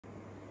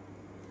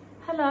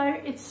Hello,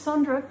 it's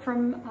Sondra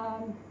from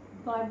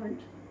Vibrant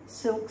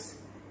Silks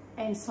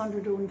and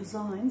Sondra Dawn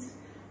Designs.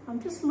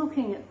 I'm just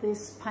looking at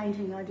this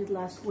painting I did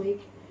last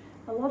week.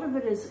 A lot of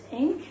it is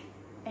ink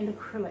and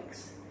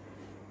acrylics,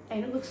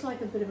 and it looks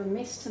like a bit of a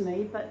mess to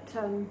me, but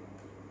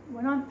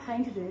when I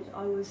painted it,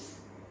 I was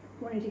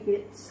wanting to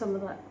get some of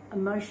the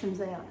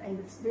emotions out, and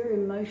it's very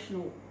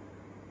emotional.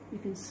 You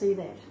can see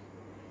that.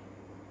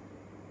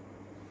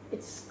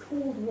 It's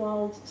called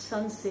Wild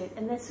Sunset,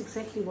 and that's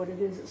exactly what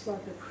it is. It's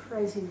like a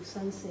crazy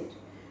sunset.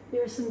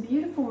 There are some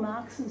beautiful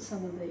marks in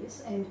some of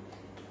these, and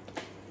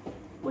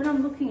when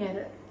I'm looking at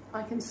it,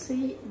 I can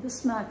see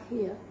this mark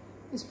here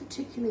is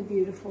particularly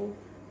beautiful,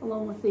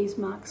 along with these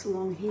marks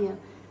along here.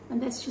 And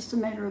that's just a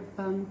matter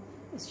of,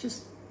 it's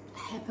just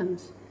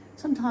happened.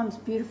 Sometimes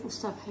beautiful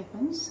stuff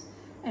happens,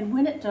 and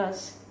when it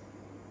does,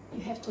 you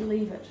have to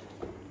leave it.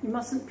 You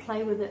mustn't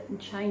play with it and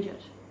change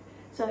it.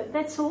 So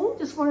that's all.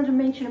 Just wanted to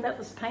mention about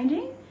this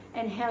painting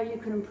and how you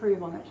can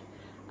improve on it,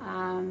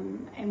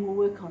 and we'll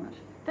work on it.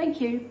 Thank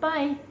you.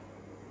 Bye.